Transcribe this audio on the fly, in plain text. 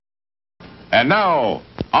And now,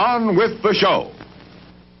 on with the show.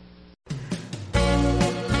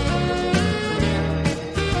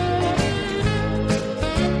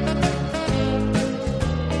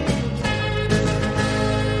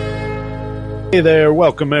 Hey there,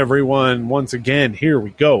 welcome everyone. Once again, here we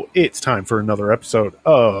go. It's time for another episode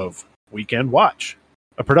of Weekend Watch,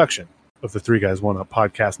 a production of the Three Guys One Up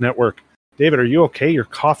podcast network. David, are you okay? You're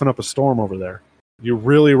coughing up a storm over there. You're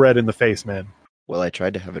really red in the face, man. Well, I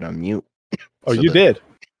tried to have it on mute. Oh, you did?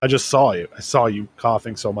 I just saw you. I saw you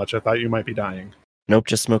coughing so much, I thought you might be dying. Nope,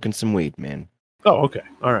 just smoking some weed, man. Oh, okay.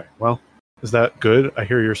 All right. Well, is that good? I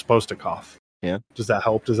hear you're supposed to cough. Yeah. Does that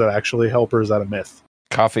help? Does that actually help, or is that a myth?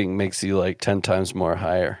 Coughing makes you like 10 times more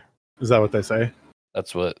higher. Is that what they say?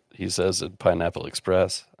 That's what he says at Pineapple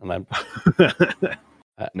Express, and I'm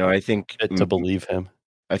No, I think to believe him.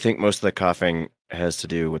 I think most of the coughing has to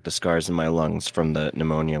do with the scars in my lungs from the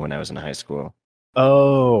pneumonia when I was in high school.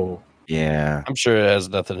 Oh. Yeah. I'm sure it has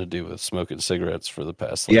nothing to do with smoking cigarettes for the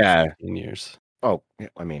past 15 years. Oh,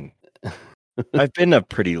 I mean, I've been a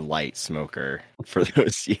pretty light smoker for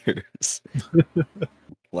those years.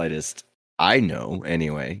 Lightest I know,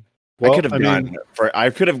 anyway. Well, I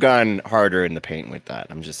could have gone harder in the paint with that.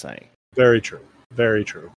 I'm just saying. Very true. Very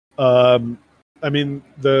true. I mean,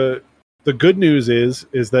 the good news is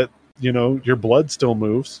that, you know, your blood still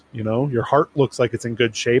moves. You know, your heart looks like it's in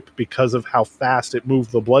good shape because of how fast it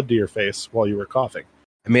moved the blood to your face while you were coughing.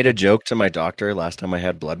 I made a joke to my doctor last time I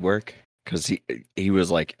had blood work because he was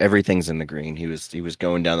like, everything's in the green. He was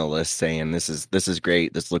going down the list saying, this is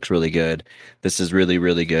great. This looks really good. This is really,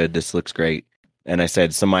 really good. This looks great. And I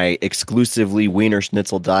said, so my exclusively Wiener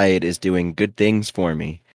Schnitzel diet is doing good things for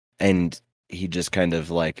me. And he just kind of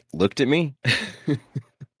like looked at me.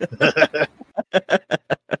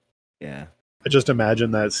 Yeah. I just imagine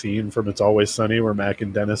that scene from It's Always Sunny where Mac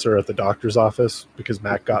and Dennis are at the doctor's office because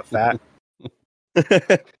Mac got fat.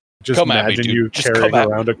 Just Come imagine you carrying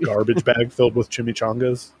around a garbage bag filled with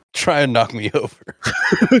chimichangas. Try and knock me over.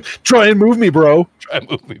 Try and move me, bro. Try and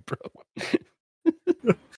move me,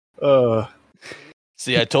 bro.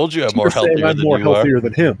 See, I told you I'm more healthier I'm than more you healthier are.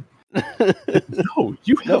 than him. No,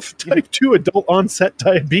 you have type 2 adult onset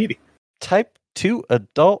diabetes. Type 2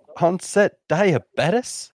 adult onset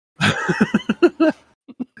diabetes?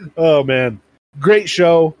 Oh man, great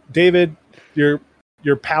show, David. Your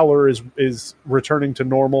pallor is returning to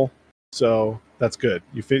normal, so that's good.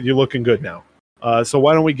 You're looking good now. So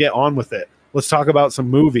why don't we get on with it? Let's talk about some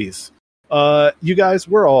movies. You guys,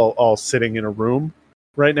 we're all sitting in a room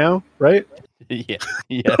right now, right? Yeah.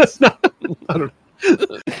 Yes. I don't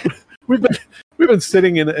know. We've been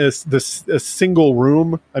sitting in a single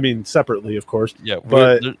room. I mean, separately, of course. Yeah,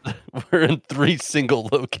 but we're in 3 single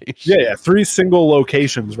locations. Yeah, 3 single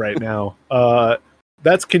locations right now.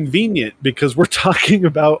 That's convenient because we're talking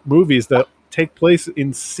about movies that take place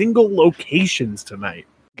in single locations tonight.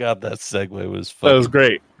 God, that segue was That was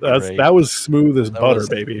great. That was smooth as butter,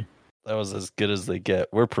 baby. That was as good as they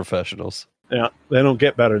get. We're professionals. Yeah, they don't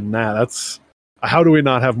get better than that. That's how do we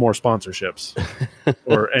not have more sponsorships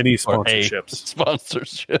or any sponsorships?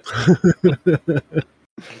 Sponsorship.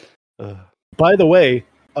 By the way,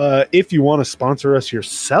 if you want to sponsor us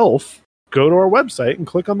yourself, go to our website and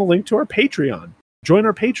click on the link to our Patreon. Join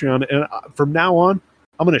our Patreon, and from now on,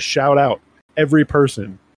 I'm going to shout out every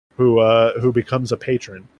person who becomes a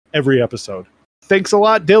patron every episode. Thanks a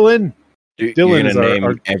lot, Dylan. Dylan is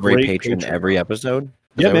our every patron every episode.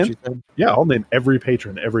 Yeah, man. Yeah, I'll name every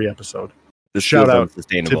patron every episode. This shout out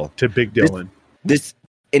unsustainable to Big Dylan. This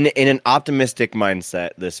in an optimistic mindset,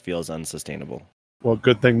 this feels unsustainable. Well,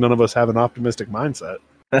 good thing none of us have an optimistic mindset.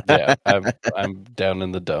 Yeah, I'm down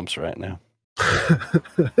in the dumps right now.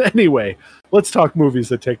 Anyway, let's talk movies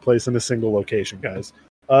that take place in a single location, guys.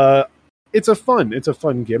 It's a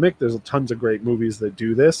fun gimmick. There's tons of great movies that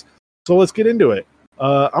do this. So let's get into it.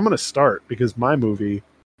 I'm going to start because my movie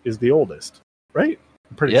is the oldest, right?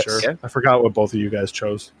 I'm pretty sure. Yeah. I forgot what both of you guys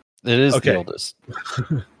chose. It is the oldest.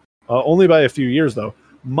 Only by a few years, though.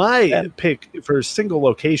 My pick for single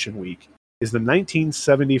location week is the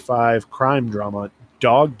 1975 crime drama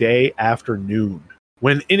Dog Day Afternoon.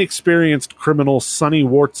 When inexperienced criminal Sonny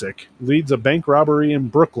Wartzik leads a bank robbery in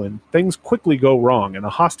Brooklyn, things quickly go wrong and a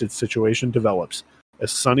hostage situation develops.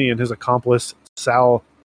 As Sonny and his accomplice, Sal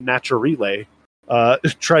Naturile,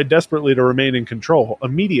 try desperately to remain in control, a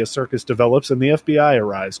media circus develops and the FBI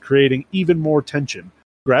arrives, creating even more tension.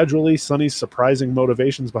 Gradually, Sonny's surprising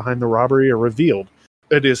motivations behind the robbery are revealed.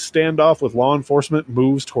 His standoff with law enforcement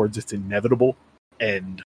moves towards its inevitable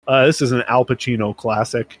end. This is an Al Pacino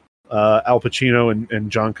classic. Al Pacino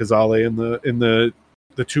and John Cazale in the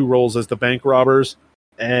two roles as the bank robbers,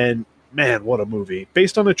 and man, what a movie!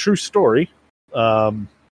 Based on a true story,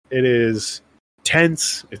 It is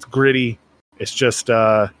tense. It's gritty. It's just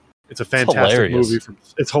it's a fantastic movie.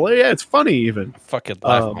 It's hilarious. Yeah, it's funny even. I fucking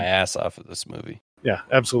laughed my ass off of this movie. Yeah,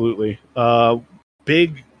 absolutely.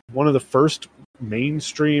 Big, one of the first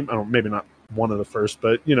mainstream, maybe not one of the first,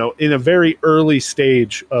 but in a very early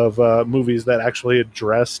stage of movies that actually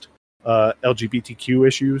addressed LGBTQ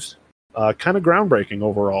issues. Kind of groundbreaking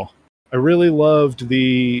overall. I really loved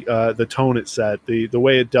the tone it set, the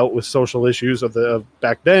way it dealt with social issues of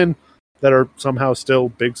back then that are somehow still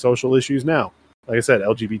big social issues now. Like I said,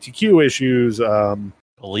 LGBTQ issues,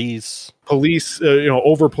 police,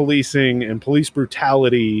 over policing and police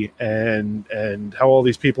brutality, and how all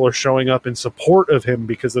these people are showing up in support of him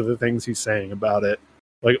because of the things he's saying about it.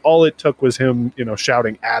 Like, all it took was him,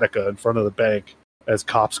 shouting Attica in front of the bank as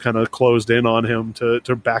cops kind of closed in on him to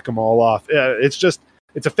back them all off. Yeah,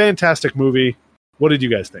 it's a fantastic movie. What did you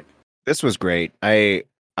guys think? This was great.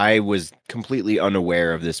 I was completely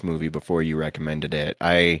unaware of this movie before you recommended it.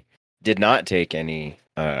 I did not take any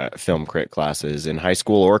film crit classes in high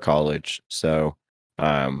school or college, so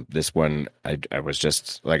this one I was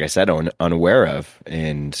just, like I said, unaware of,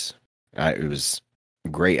 and it was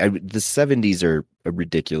great. The 70s are a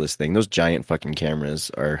ridiculous thing. Those giant fucking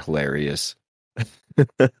cameras are hilarious.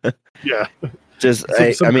 Yeah, just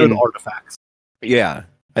some good artifacts. Yeah,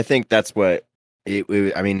 I think that's what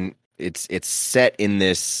it's set in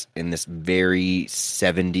this very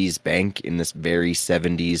 70s bank, in this very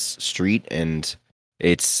 70s street, and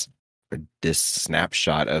it's this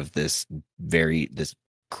snapshot of this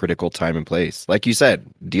critical time and place, like you said,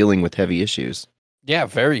 dealing with heavy issues. Yeah,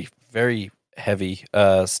 very, very heavy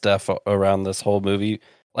stuff around this whole movie.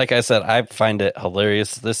 Like I said, I find it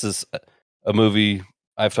hilarious. This is a movie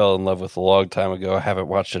I fell in love with a long time ago. I haven't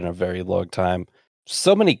watched it in a very long time.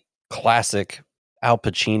 So many classic Al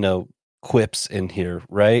Pacino quips in here,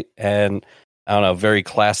 right? And I don't know, very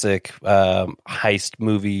classic heist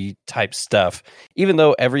movie type stuff. Even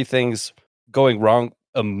though everything's going wrong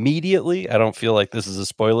immediately, I don't feel like this is a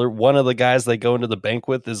spoiler. One of the guys they go into the bank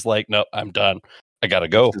with is like, "No, I'm done. I gotta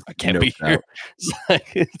go. I can't be here."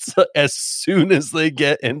 It's as soon as they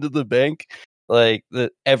get into the bank, like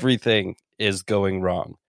everything is going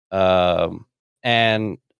wrong.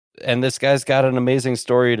 And this guy's got an amazing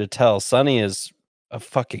story to tell. Sonny is a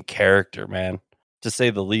fucking character, man, to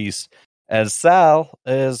say the least. As Sal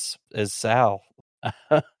is Sal.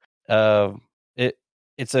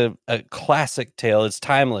 It's a classic tale. It's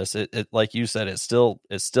timeless. It like you said, it still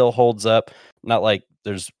holds up. Not like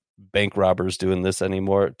there's bank robbers doing this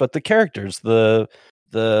anymore, but the characters, the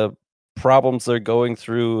problems they're going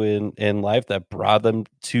through in life that brought them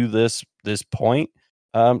to this point,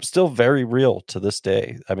 still very real to this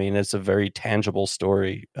day. I mean, it's a very tangible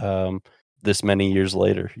story this many years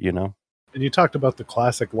later, And you talked about the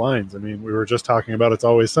classic lines. I mean, we were just talking about It's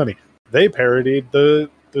Always Sunny. They parodied the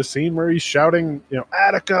scene where he's shouting,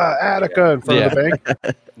 Attica, Attica in front of the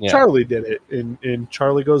bank. Yeah. Charlie did it in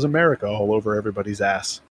Charlie Goes America all over everybody's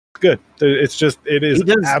ass. Good. It is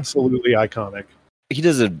absolutely iconic. He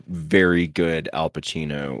does a very good Al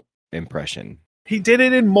Pacino impression. He did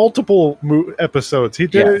it in multiple episodes. He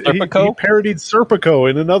did it. He parodied Serpico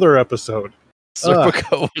in another episode.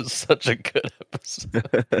 Serpico was such a good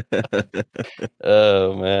episode.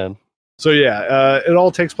 Oh man. So yeah, it all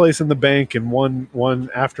takes place in the bank in one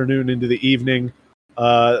afternoon into the evening.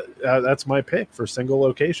 That's my pick for Single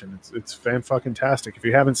Location. It's fan-fucking-tastic. If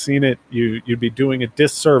you haven't seen it, you'd be doing a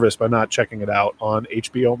disservice by not checking it out on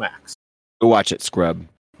HBO Max. Go watch it, scrub.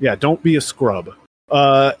 Yeah, don't be a scrub.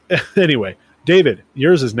 Anyway, David,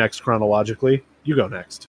 yours is next chronologically. You go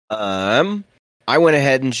next. I went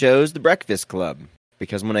ahead and chose The Breakfast Club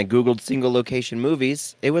because when I Googled Single Location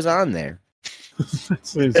movies, it was on there.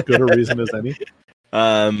 That's as good a reason as any.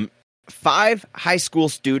 5 high school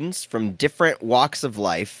students from different walks of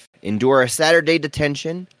life endure a Saturday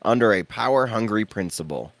detention under a power-hungry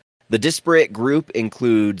principal. The disparate group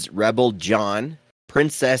includes Rebel John,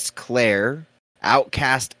 Princess Claire,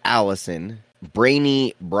 Outcast Allison,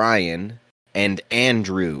 Brainy Brian, and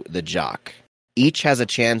Andrew the jock. Each has a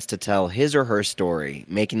chance to tell his or her story,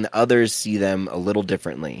 making the others see them a little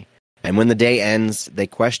differently. And when the day ends, they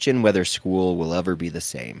question whether school will ever be the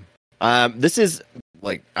same. This is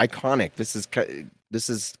like iconic. This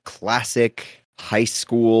is classic high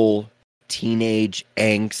school teenage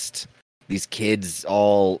angst. These kids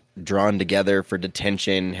all drawn together for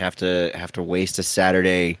detention have to waste a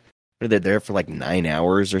Saturday. They're there for like 9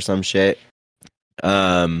 hours or some shit.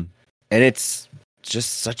 And it's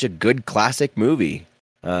just such a good classic movie.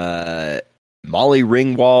 Molly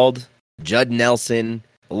Ringwald, Judd Nelson,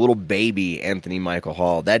 a little baby Anthony Michael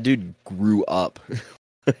Hall. That dude grew up.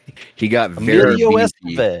 He got very Emilio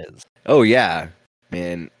beefy. Estevez. Oh yeah,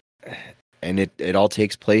 man. And it all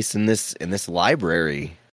takes place in this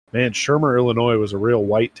library. Man, Shermer, Illinois was a real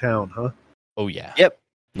white town, huh? Oh yeah. Yep.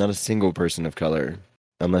 Not a single person of color.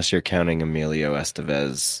 Unless you're counting Emilio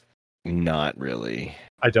Estevez. Not really.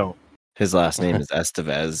 I don't. His last name is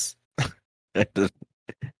Estevez.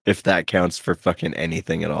 If that counts for fucking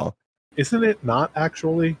anything at all. Isn't it not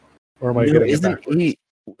actually? Or am I No, getting it isn't backwards? he?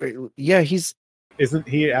 Yeah, he's. Isn't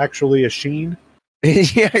he actually a Sheen?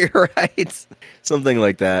 Yeah, you're right. Something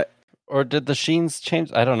like that. Or did the Sheens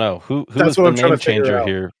change? I don't know. Who That's was what the I'm trying name to figure changer out.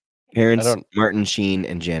 here? Parents I don't- Martin Sheen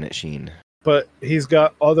and Janet Sheen. But he's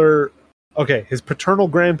got other. Okay, his paternal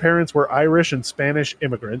grandparents were Irish and Spanish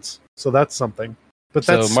immigrants, so that's something. But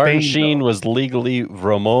So that's Martin Spain, Sheen though. was legally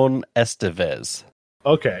Ramon Estevez.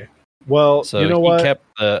 Okay. Well, So you know he what? kept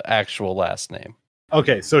the actual last name.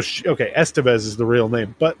 Okay, so Estevez is the real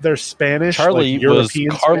name, but they're Spanish, Charlie like was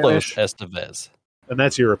European Carlos Spanish, Estevez. and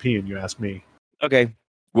that's European. You ask me. Okay.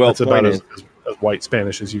 Well, That's about point as white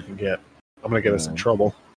Spanish as you can get. I'm gonna get us in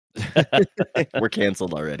trouble. is, we're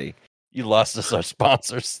canceled already. You lost us our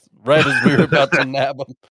sponsors right as we were about to nab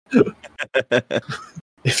them.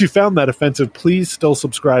 If you found that offensive, please still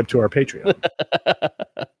subscribe to our Patreon.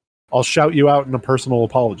 I'll shout you out in a personal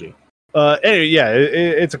apology. Anyway, yeah,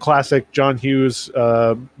 it's a classic. John Hughes,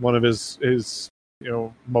 one of his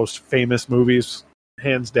most famous movies,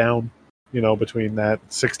 hands down. Between that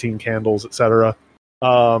 16 Candles, etc.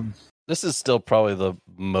 This is still probably the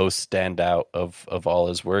most standout of all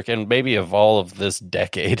his work, and maybe of all of this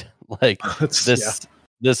decade. Like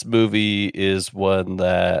this movie is one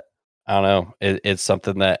that I don't know. It's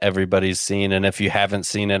something that everybody's seen, and if you haven't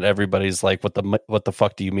seen it, everybody's like, "What the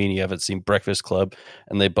fuck do you mean you haven't seen Breakfast Club?"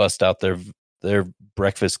 And they bust out their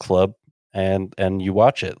Breakfast Club, and you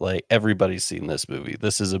watch it. Like everybody's seen this movie.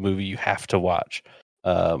 This is a movie you have to watch,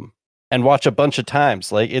 and watch a bunch of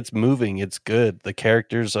times. Like it's moving, it's good. The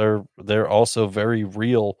characters they're also very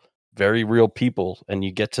real people, and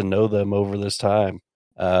you get to know them over this time.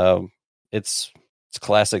 It's a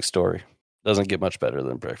classic story. Doesn't get much better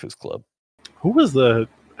than Breakfast Club. Who was the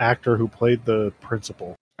actor who played the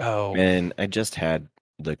principal? Oh, And I just had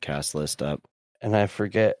the cast list up. and I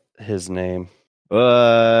forget his name.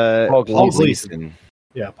 Paul Gleason.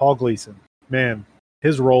 Yeah, Paul Gleason. Man,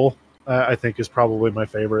 his role, I think, is probably my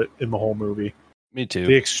favorite in the whole movie. Me too.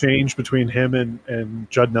 The exchange between him and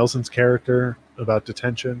Judd Nelson's character about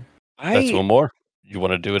detention. That's one more. You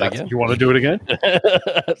want to do it again? You want to do it again?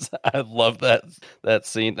 I love that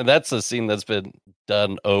scene, and that's a scene that's been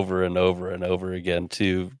done over and over and over again,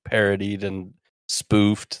 too, parodied and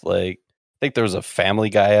spoofed. Like I think there was a Family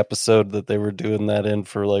Guy episode that they were doing that in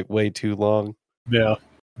for like way too long. Yeah,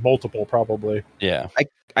 multiple probably. Yeah,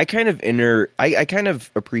 I kind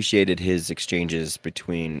of appreciated his exchanges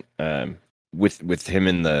between with him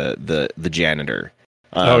and the janitor.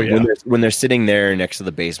 Oh, yeah. When they're sitting there next to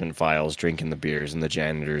the basement files drinking the beers, and the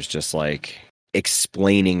janitor's just like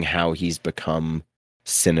explaining how he's become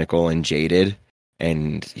cynical and jaded,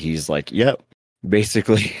 and he's like, "Yep."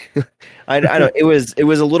 Basically, I don't. It was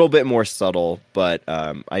a little bit more subtle, but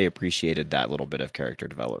I appreciated that little bit of character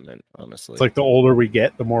development. Honestly, It's like the older we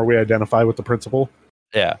get, the more we identify with the principal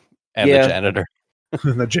yeah, and Yeah. the janitor,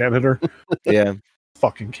 and the janitor. yeah.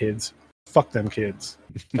 Fucking kids. Fuck them kids.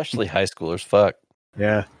 especially high schoolers. Fuck.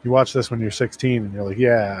 Yeah, you watch this when you're 16 and you're like,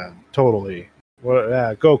 yeah, totally. Well,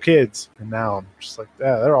 yeah, go kids. And now I'm just like,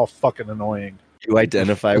 yeah, they're all fucking annoying. You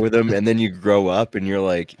identify with him, and then you grow up, and you're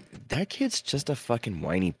like, that kid's just a fucking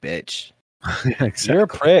whiny bitch. Yeah, exactly. You're a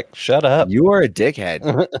prick. Shut up. You are a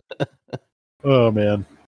dickhead. Oh man, out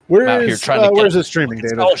where's here trying to get where's it streaming,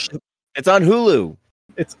 David? It's on Hulu.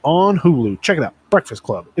 It's on Hulu. Check it out, Breakfast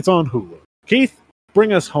Club. It's on Hulu. Keith,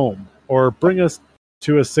 bring us home, or bring us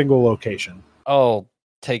to a single location. I'll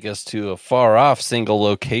take us to a far off single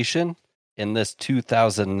location in this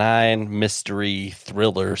 2009 mystery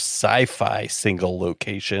thriller sci-fi single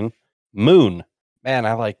location, Moon. Man,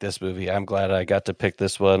 I like this movie. I'm glad I got to pick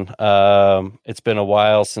this one. It's been a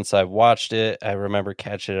while since I watched it. I remember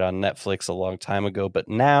catching it on Netflix a long time ago, but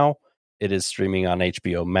now it is streaming on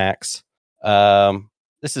HBO Max.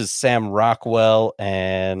 This is Sam Rockwell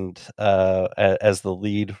and as the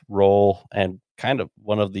lead role, and kind of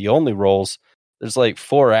one of the only roles. There's like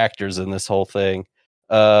 4 actors in this whole thing.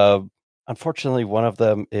 Unfortunately, one of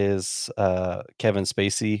them is Kevin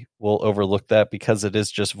Spacey. We'll overlook that because it is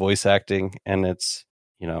just voice acting, and it's,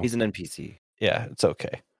 He's an NPC. yeah, it's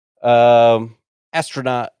okay.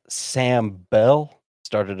 Astronaut Sam Bell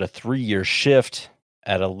started a 3-year shift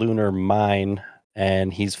at a lunar mine,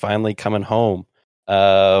 and he's finally coming home.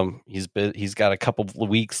 He's got a couple of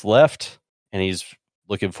weeks left, and he's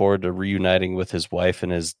looking forward to reuniting with his wife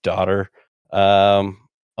and his daughter.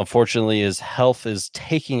 Unfortunately, his health is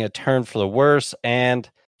taking a turn for the worse, and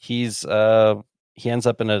he ends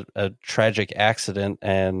up in a tragic accident,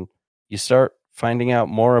 and you start finding out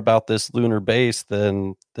more about this lunar base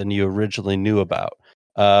than you originally knew about.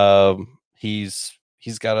 He's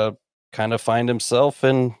got to kind of find himself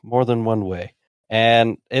in more than one way,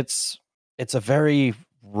 and it's a very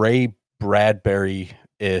Ray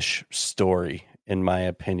Bradbury-ish story, in my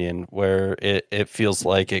opinion, where it feels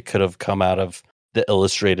like it could have come out of The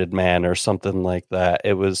Illustrated Man or something like that.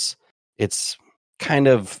 It's kind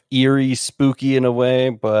of eerie, spooky in a way,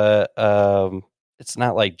 but it's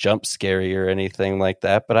not like jump scary or anything like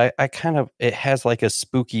that. But I kind of, it has like a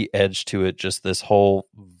spooky edge to it, just this whole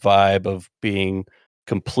vibe of being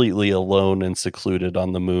completely alone and secluded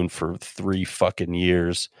on the moon for 3 fucking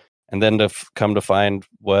years. And then to come to find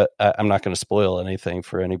I'm not going to spoil anything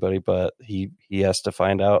for anybody, but he has to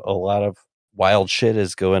find out a lot of wild shit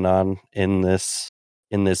is going on in this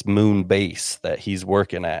moon base that he's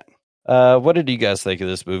working at. What did you guys think of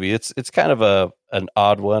this movie? It's kind of an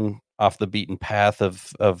odd one, off the beaten path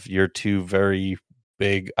of your two very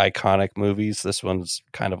big iconic movies. This one's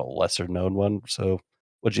kind of a lesser known one. So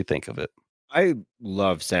what'd you think of it? I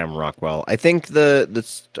love Sam Rockwell. I think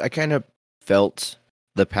I kind of felt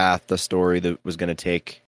the path the story that was going to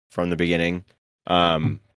take from the beginning.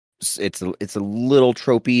 It's a little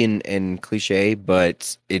tropey and cliche,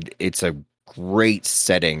 but it's a great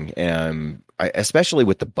setting. Especially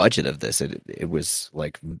with the budget of this, it was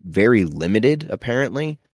like very limited,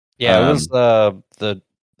 apparently. Yeah, it was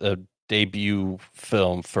the debut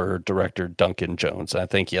film for director Duncan Jones. I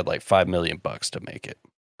think he had like $5 million to make it.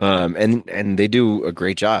 And they do a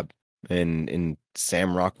great job. And in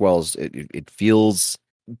Sam Rockwell's, it feels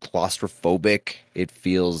claustrophobic. It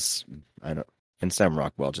feels, and Sam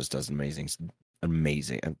Rockwell just does amazing.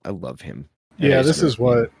 I love him. Yeah, this is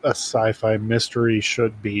what a sci-fi mystery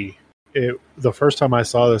should be. The first time I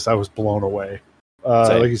saw this, I was blown away.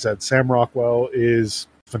 Like you said, Sam Rockwell is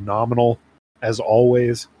phenomenal as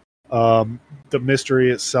always. The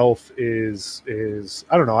mystery itself is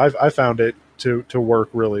I don't know. I found it to work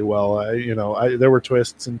really well. There were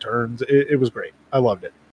twists and turns. It was great. I loved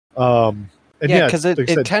it. Because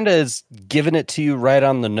it kind of is giving it to you right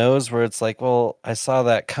on the nose, where it's like, well, I saw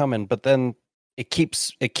that coming, but then it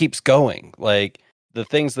keeps going. Like the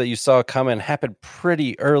things that you saw coming happened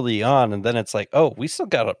pretty early on, and then it's like, oh, we still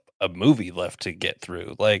got a movie left to get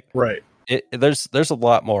through. Like, right. There's a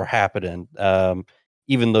lot more happening,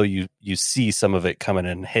 even though you see some of it coming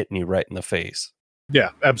and hitting you right in the face.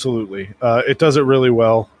 Yeah, absolutely. It does it really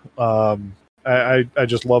well. I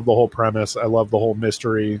just love the whole premise. I love the whole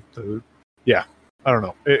mystery. Yeah, I don't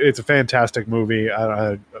know. It's a fantastic movie.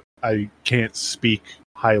 I can't speak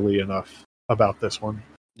highly enough about this one.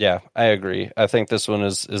 Yeah, I agree. I think this one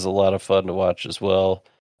is a lot of fun to watch as well.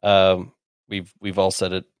 We've all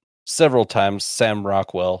said it several times. Sam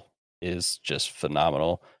Rockwell is just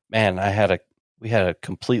phenomenal. Man, we had a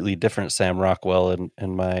completely different Sam Rockwell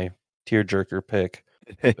in my tearjerker pick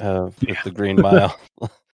with The Green Mile.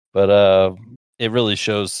 But it really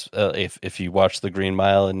shows if you watch The Green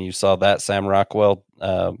Mile and you saw that Sam Rockwell,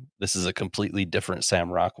 this is a completely different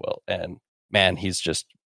Sam Rockwell. And man,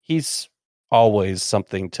 he's always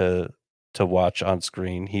something to watch on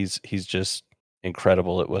screen. He's just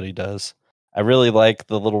incredible at what he does. I really like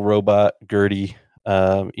the little robot Gertie,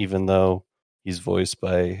 even though he's voiced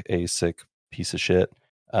by a sick piece of shit.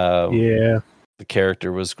 The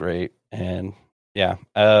character was great, and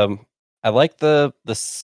I like the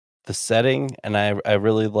setting, and I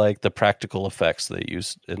really like the practical effects they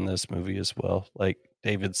used in this movie as well. Like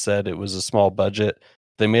David said, it was a small budget.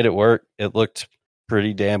 They made it work. It looked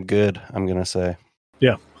pretty damn good, I'm gonna say.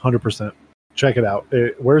 Yeah, 100%. Check it out.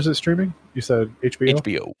 Where is it streaming? You said HBO?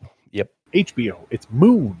 HBO. Yep. HBO. It's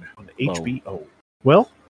Moon on HBO. Well,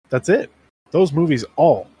 that's it. Those movies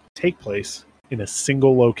all take place in a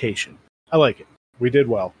single location. I like it. We did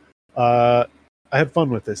well. I had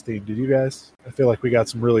fun with this theme. Did you guys? I feel like we got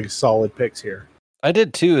some really solid picks here. I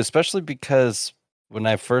did too, especially because when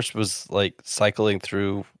I first was like cycling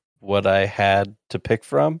through what I had to pick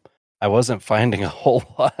from, I wasn't finding a whole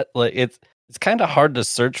lot. Like it's kind of hard to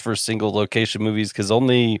search for single location movies because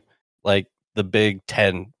only like the big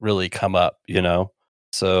 10 really come up,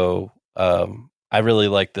 So I really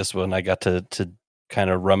like this one. I got to kind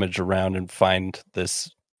of rummage around and find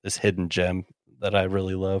this hidden gem that I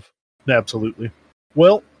really love. Absolutely.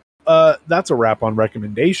 Well, that's a wrap on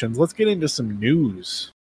recommendations. Let's get into some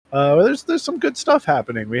news. There's some good stuff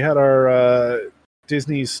happening. We had our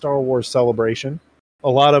Disney Star Wars celebration a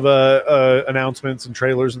lot of announcements and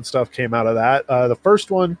trailers and stuff came out of that. The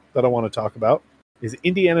first one that I want to talk about is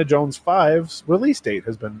Indiana Jones 5's release date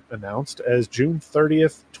has been announced as June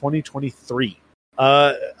 30th, 2023.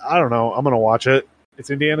 I don't know. I'm going to watch it. It's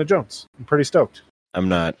Indiana Jones. I'm pretty stoked. I'm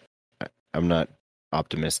not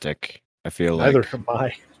optimistic. I feel like Neither am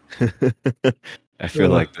I. I feel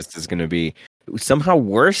like this is going to be somehow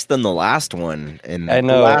worse than the last one, and I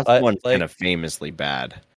know, the last one's like- kind of famously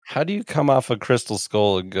bad. How do you come off a Crystal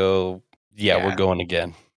Skull and go, Yeah. we're going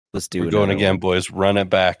again. Let's do We're it. going again, boys. Run it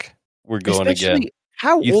back. We're going again.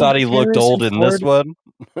 How You old thought he is looked old Harrison in this Ford?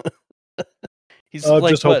 one? He's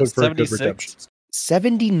like, Just hoping what, for a good 76? redemption.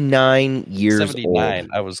 79 years 79. old.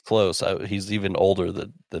 I was close. He's even older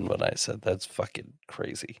than what I said. That's fucking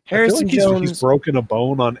crazy. I feel Harrison like he's Jones. broken a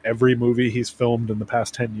bone on every movie he's filmed in the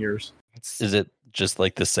past 10 years. Is it just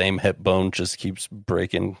like the same hip bone just keeps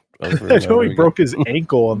breaking over I and know over he again? broke his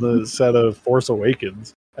ankle on the set of Force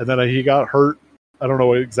Awakens, and then he got hurt. I don't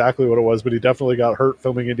know exactly what it was, but he definitely got hurt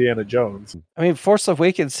filming Indiana Jones. I mean, Force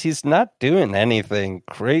Awakens, he's not doing anything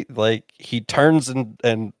great. Like, he turns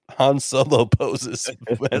and Han Solo poses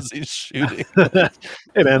as he's shooting. Hey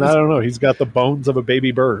man, I don't know. He's got the bones of a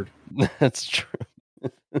baby bird. That's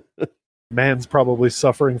true. Man's probably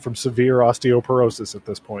suffering from severe osteoporosis at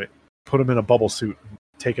this point. Put him in a bubble suit and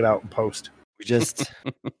take it out in post.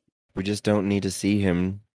 We just don't need to see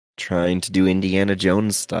him trying to do Indiana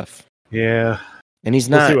Jones stuff. Yeah. And he's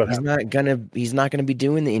We'll see not. what He's not gonna be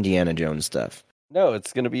doing the Indiana Jones stuff. No,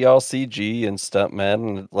 it's going to be all CG and stuntmen.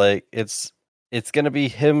 And like, it's going to be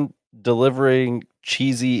him delivering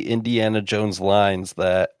cheesy Indiana Jones lines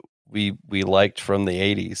that we liked from the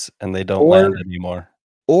 80s, and they don't land anymore.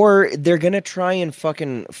 Or they're gonna try and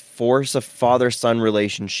fucking force a father-son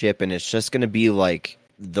relationship, and it's just gonna be like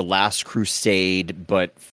The Last Crusade,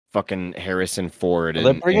 but fucking Harrison Ford. Are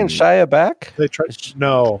they bringing Shia back? They tried.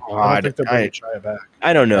 No, I don't think they're God, bringing Shia back.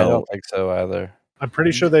 I don't I know. don't think so either. I'm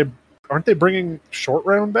pretty sure they aren't. They bringing Short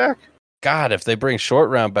Round back. God, if they bring Short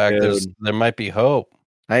Round back, Dude. there might be hope.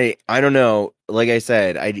 I don't know. Like I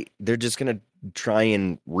said, they're just gonna try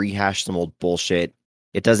and rehash some old bullshit.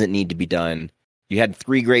 It doesn't need to be done. You had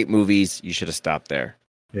 3 great movies. You should have stopped there.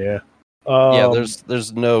 Yeah. Yeah,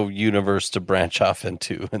 there's no universe to branch off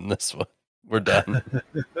into in this one. We're done.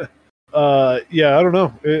 Yeah, I don't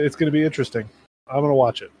know. It's going to be interesting. I'm going to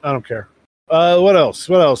watch it. I don't care. What else?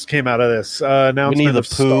 What else came out of this? Announcement Winnie the of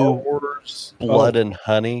Pooh, Star Wars. Blood and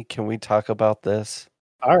Honey. Can we talk about this?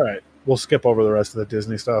 All right. We'll skip over the rest of the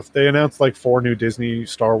Disney stuff. They announced like 4 new Disney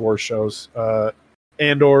Star Wars shows.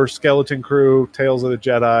 Andor, Skeleton Crew, Tales of the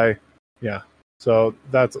Jedi. Yeah. So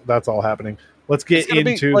that's all happening. Let's get It's gonna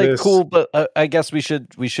into be, like, this. cool, but I guess we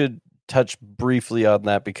should touch briefly on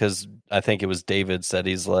that, because I think it was David said,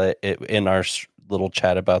 he's like, in our little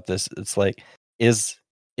chat about this, it's like, is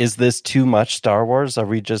this too much Star Wars? Are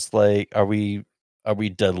we just like, are we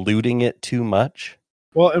diluting it too much?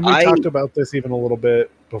 Well, and we talked about this even a little bit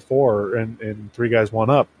before in 3 Guys 1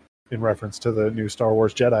 Up in reference to the new Star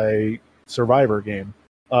Wars Jedi Survivor game.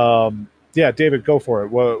 Yeah, David, go for it.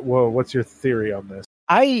 What's your theory on this?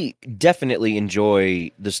 I definitely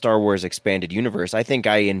enjoy the Star Wars expanded universe. I think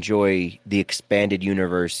I enjoy the expanded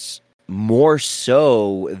universe more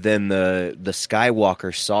so than the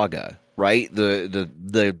Skywalker saga, right?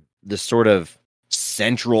 The sort of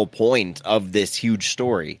central point of this huge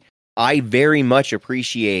story. I very much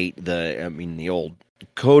appreciate the old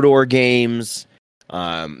KOTOR games,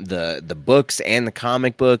 the books and the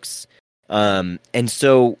comic books. And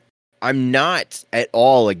so I'm not at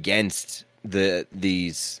all against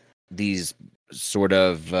these sort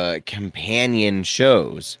of companion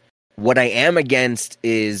shows. What I am against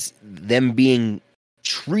is them being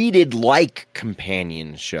treated like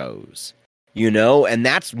companion shows, and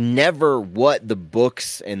that's never what the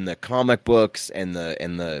books and the comic books and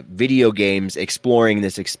the video games exploring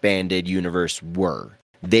this expanded universe were.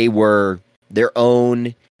 They were their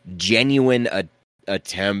own genuine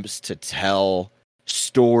attempts to tell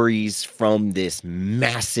stories from this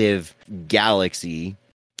massive galaxy,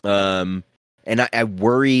 and I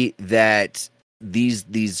worry that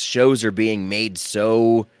these shows are being made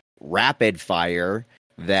so rapid fire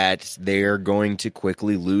that they're going to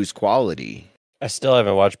quickly lose quality. I still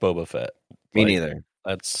haven't watched Boba Fett. Me neither.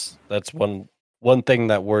 That's one thing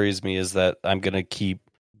that worries me, is that I'm gonna keep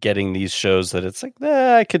getting these shows that it's like,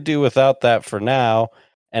 I could do without that for now,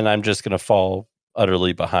 and I'm just gonna fall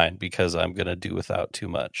utterly behind because I'm gonna do without too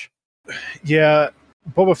much. Yeah,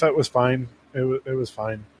 Boba Fett was fine. It was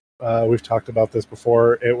fine. We've talked about this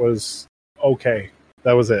before. It was okay.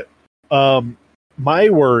 That was it. My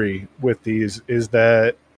worry with these is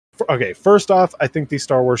that, first off, I think these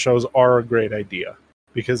Star Wars shows are a great idea.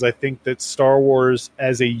 because I think that Star Wars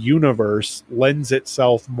as a universe lends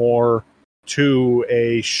itself more to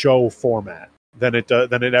a show format than it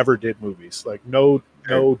ever did movies. Like no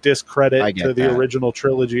discredit to the original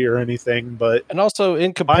trilogy or anything, but and also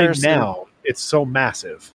in comparison, by now it's so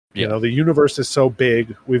massive. You know, the universe is so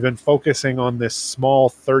big. We've been focusing on this small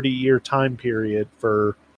 30-year time period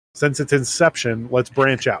since its inception. Let's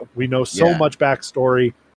branch out. We know so much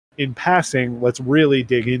backstory. In passing, let's really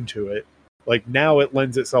dig into it. Like now it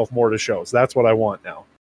lends itself more to shows. That's what I want now,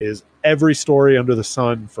 is every story under the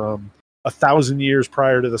sun from 1,000 years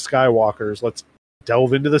prior to the Skywalkers. Let's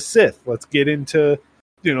delve into the Sith. Let's get into,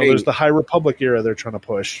 there's the High Republic era they're trying to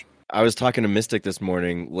push. I was talking to Mystic this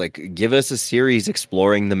morning. Like, give us a series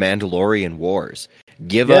exploring the Mandalorian Wars.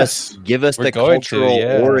 Give us the cultural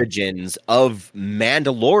origins of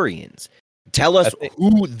Mandalorians. Tell us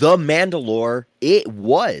who the Mandalore it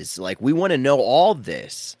was. Like, we want to know all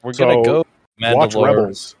this. We're gonna go watch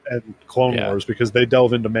Rebels and Clone Wars because they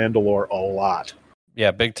delve into Mandalore a lot.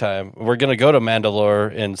 Yeah, big time. We're gonna go to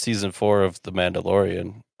Mandalore in season 4 of The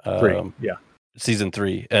Mandalorian. Season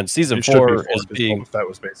 3 and season 4 is being. That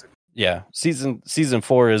was basic. Yeah, season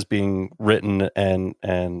 4 is being written and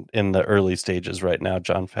in the early stages right now.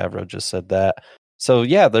 Jon Favreau just said that. So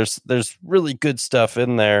yeah, there's really good stuff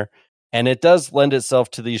in there. And it does lend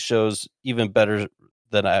itself to these shows even better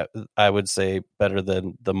than I would say better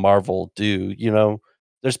than the Marvel do.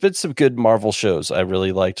 There's been some good Marvel shows. I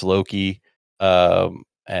really liked Loki,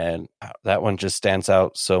 and that one just stands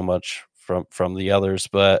out so much from the others.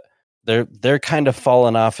 But they're kind of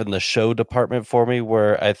falling off in the show department for me,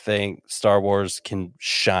 where I think Star Wars can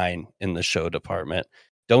shine in the show department.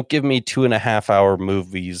 Don't give me 2.5-hour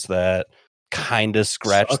movies that kind of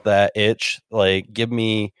scratch that itch. Like, give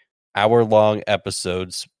me hour-long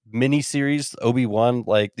episodes, miniseries, Obi-Wan,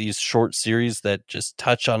 like these short series that just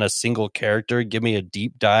touch on a single character. Give me a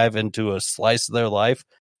deep dive into a slice of their life.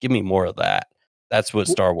 Give me more of that. That's what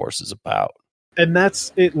Star Wars is about. And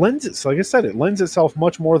it lends itself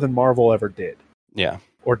much more than Marvel ever did. Yeah.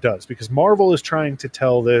 Or does, because Marvel is trying to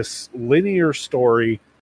tell this linear story,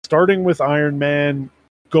 starting with Iron Man,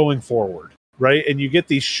 going forward, right? And you get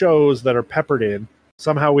these shows that are peppered in.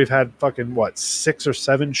 Somehow we've had 6 or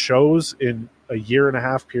 7 shows in a 1.5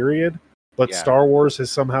 year period, but Star Wars has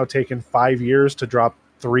somehow taken 5 years to drop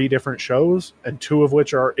 3 different shows, and 2 of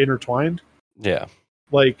which are intertwined. Yeah.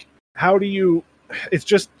 Like, how do you...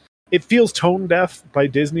 It feels tone deaf by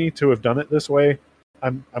Disney to have done it this way.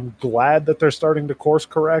 I'm glad that they're starting to course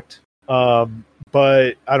correct.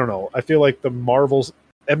 But I don't know. I feel like the Marvel's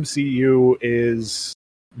MCU is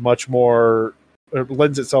much more... It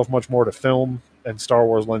lends itself much more to film, and Star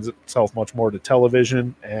Wars lends itself much more to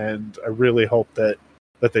television, and I really hope that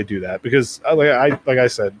they do that, because like I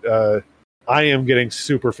said, I am getting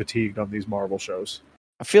super fatigued on these Marvel shows.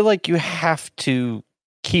 I feel like you have to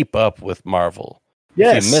keep up with Marvel.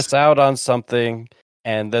 Yes. If you miss out on something,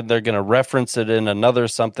 and then they're going to reference it in another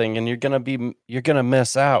something, and you're going to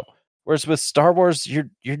miss out. Whereas with Star Wars, you're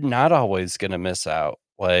not always going to miss out.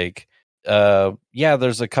 Like,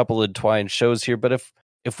 there's a couple entwined shows here, but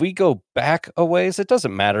if we go back a ways, it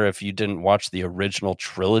doesn't matter if you didn't watch the original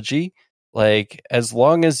trilogy. Like, as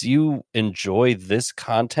long as you enjoy this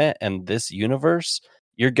content and this universe,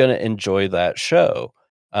 you're going to enjoy that show.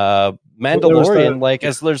 Mandalorian,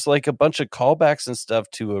 as there's like a bunch of callbacks and stuff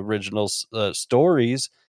to original stories.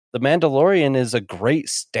 The Mandalorian is a great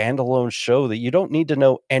standalone show that you don't need to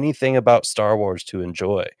know anything about Star Wars to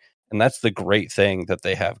enjoy. And that's the great thing that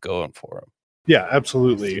they have going for them. Yeah,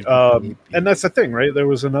 absolutely. And that's the thing, right? There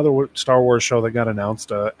was another Star Wars show that got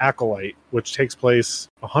announced, Acolyte, which takes place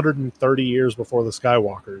 130 years before the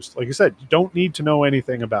Skywalkers. Like you said, you don't need to know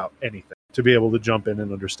anything about anything to be able to jump in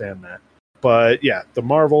and understand that. But yeah, the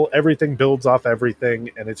Marvel, everything builds off everything,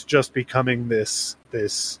 and it's just becoming this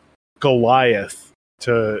Goliath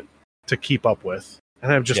to keep up with.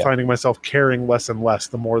 And I'm just finding myself caring less and less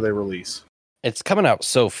the more they release. It's coming out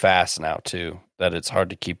so fast now too that it's hard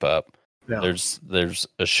to keep up. Yeah. There's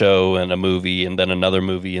a show and a movie, and then another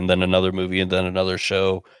movie, and then another movie, and then another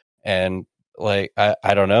show. And like,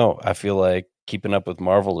 I don't know. I feel like keeping up with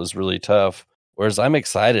Marvel is really tough. Whereas I'm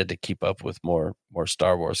excited to keep up with more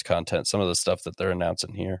Star Wars content. Some of the stuff that they're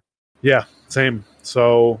announcing here. Yeah, same.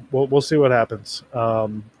 So we'll see what happens.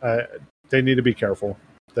 They need to be careful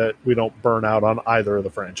that we don't burn out on either of the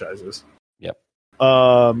franchises. Yep.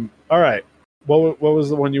 All right. What was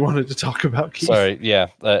the one you wanted to talk about, Keith? Sorry, yeah.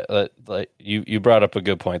 You brought up a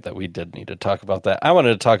good point that we did need to talk about that. I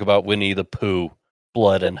wanted to talk about Winnie the Pooh,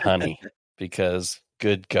 Blood and Honey, because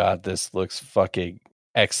good God, this looks fucking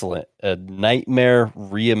excellent. A nightmare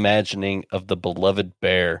reimagining of the beloved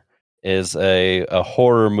bear is a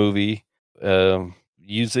horror movie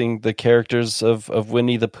using the characters of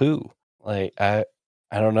Winnie the Pooh. Like I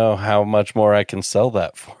don't know how much more I can sell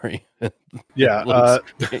that for you. Yeah,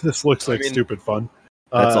 this looks like stupid fun.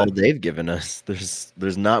 That's all they've given us.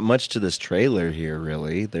 There's not much to this trailer here,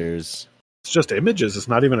 really. It's just images. It's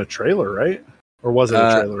not even a trailer, right? Or was it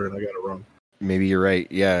a trailer and I got it wrong? Maybe you're right.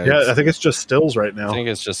 Yeah. Yeah, I think it's just stills right now. I think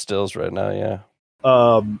it's just stills right now, yeah.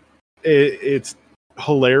 It's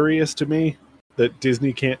hilarious to me that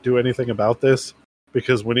Disney can't do anything about this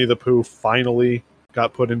because Winnie the Pooh finally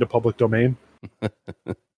got put into public domain.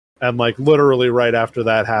 And like literally right after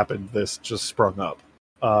that happened, this just sprung up.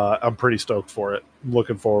 I'm pretty stoked for it. I'm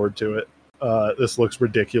looking forward to it. This looks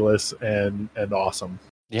ridiculous and awesome.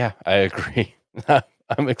 Yeah, I agree.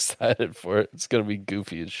 I'm excited for it. It's gonna be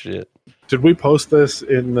goofy as shit. Did we post this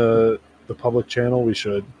in the public channel? We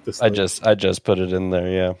should. I just put it in there.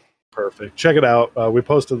 Yeah, perfect. Check it out. We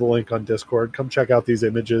posted the link on Discord. Come check out these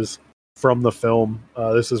images from the film.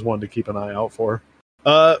 This is one to keep an eye out for.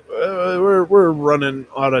 We're running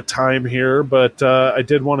out of time here, but I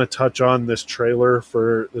did want to touch on this trailer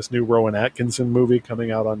for this new Rowan Atkinson movie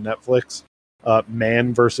coming out on Netflix.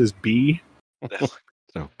 Man vs. Bee.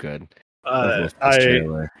 So good.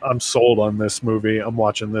 I'm sold on this movie. I'm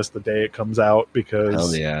watching this the day it comes out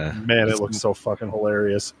because man, it looks so fucking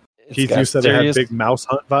hilarious. Keith, you said it had big Mouse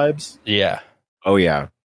Hunt vibes. Yeah. Oh yeah.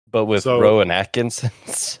 But with Rowan Atkinson.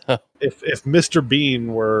 So. If Mr.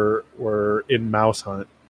 Bean were in Mouse Hunt,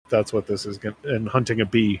 that's what this is going and hunting a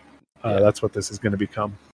bee. That's what this is going to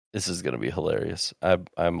become. This is going to be hilarious.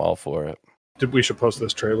 I'm all for it. We should post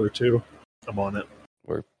this trailer too. I'm on it.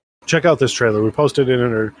 Check out this trailer. We posted it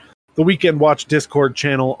in the Weekend Watch Discord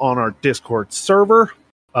channel on our Discord server.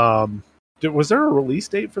 Was there a release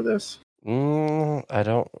date for this? I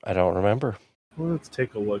don't remember. Well, let's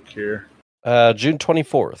take a look here. June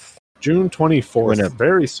 24th. June 24th.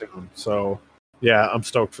 Very soon. So, yeah, I'm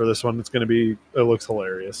stoked for this one. It looks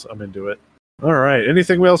hilarious. I'm into it. All right.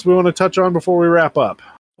 Anything else we want to touch on before we wrap up?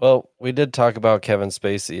 Well, we did talk about Kevin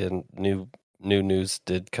Spacey, and new news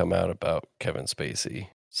did come out about Kevin Spacey.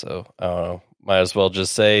 So, I don't know. Might as well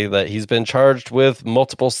just say that he's been charged with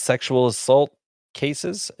multiple sexual assault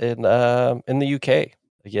cases in the UK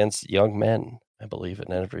against young men, I believe,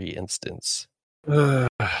 in every instance.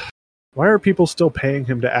 Why are people still paying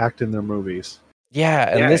him to act in their movies?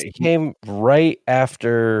 Yeah, and this came right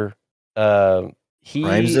after he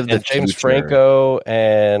and James Franco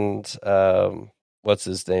and what's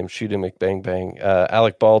his name, Shooting McBang,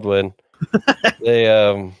 Alec Baldwin.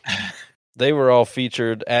 They were all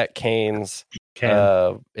featured at Cannes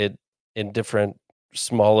in different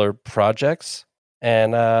smaller projects,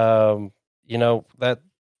 and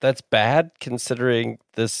that's bad considering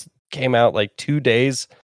this came out like 2 days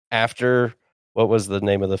after. What was the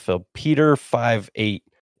name of the film? Peter 5-8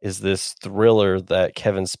 is this thriller that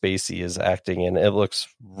Kevin Spacey is acting in. It looks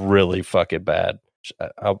really fucking bad.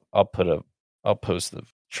 I'll post the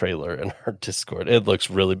trailer in our Discord. It looks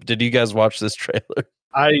really. Did you guys watch this trailer?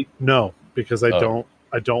 No, because I don't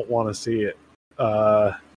want to see it.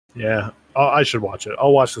 Yeah, I should watch it.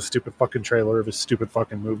 I'll watch the stupid fucking trailer of his stupid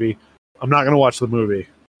fucking movie. I'm not gonna watch the movie.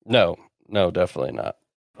 No, definitely not.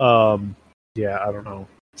 Yeah, I don't know.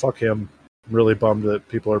 Fuck him. I'm really bummed that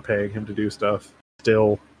people are paying him to do stuff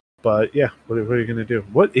still. But yeah, what are you gonna do?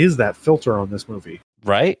 What is that filter on this movie?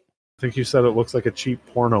 Right? I think you said it looks like a cheap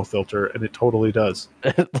porno filter, and it totally does.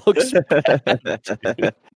 It looks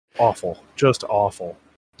bad. Awful. Just awful.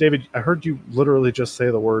 David, I heard you literally just say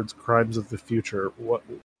the words "crimes of the future." What?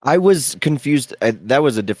 I was confused. That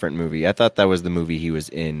was a different movie. I thought that was the movie he was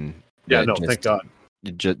in. Yeah, no, thank God.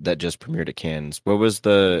 That just premiered at Cannes. What was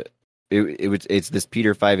the? It's this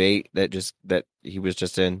Peter 5-8 that he was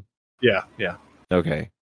just in. Yeah. Okay.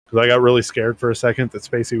 Because I got really scared for a second that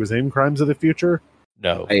Spacey was in Crimes of the Future.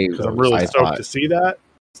 No, because I'm really stoked to see that.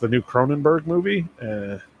 It's the new Cronenberg movie.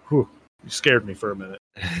 You scared me for a minute.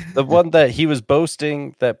 The one that he was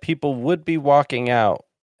boasting that people would be walking out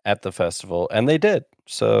at the festival, and they did.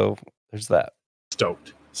 So there's that.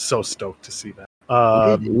 Stoked. So stoked to see that.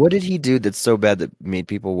 What did he do that's so bad that made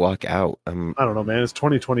people walk out? I don't know, man. It's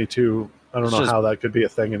 2022. I don't know how that could be a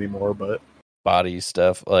thing anymore, but body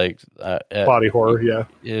stuff like body horror. Yeah,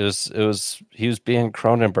 it was. He was being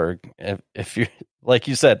Cronenberg. If you like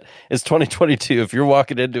you said, it's 2022. If you're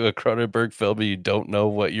walking into a Cronenberg film and you don't know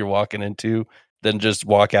what you're walking into, then just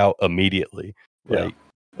walk out immediately. Yeah.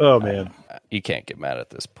 Oh man, you can't get mad at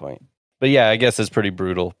this point. But yeah, I guess it's pretty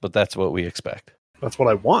brutal. But that's what we expect. That's what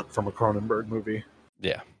I want from a Cronenberg movie.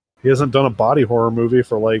 Yeah. He hasn't done a body horror movie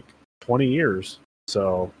for like 20 years.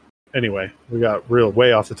 So anyway, we got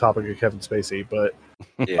way off the topic of Kevin Spacey, but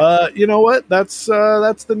You know what? That's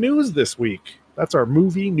the news this week. That's our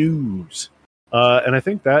movie news. And I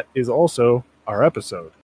think that is also our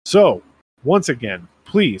episode. So, once again,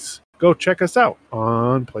 please go check us out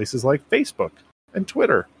on places like Facebook and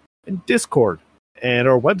Twitter and Discord and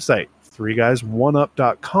our website,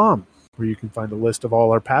 3guys1up.com, where you can find a list of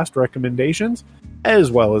all our past recommendations,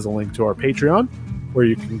 as well as a link to our Patreon, where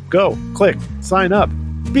you can go, click, sign up,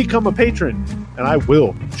 become a patron, and I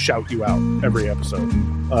will shout you out every episode.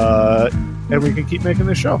 And we can keep making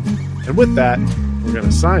this show. And with that, we're going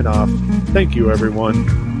to sign off. Thank you, everyone,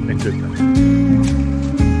 and good night.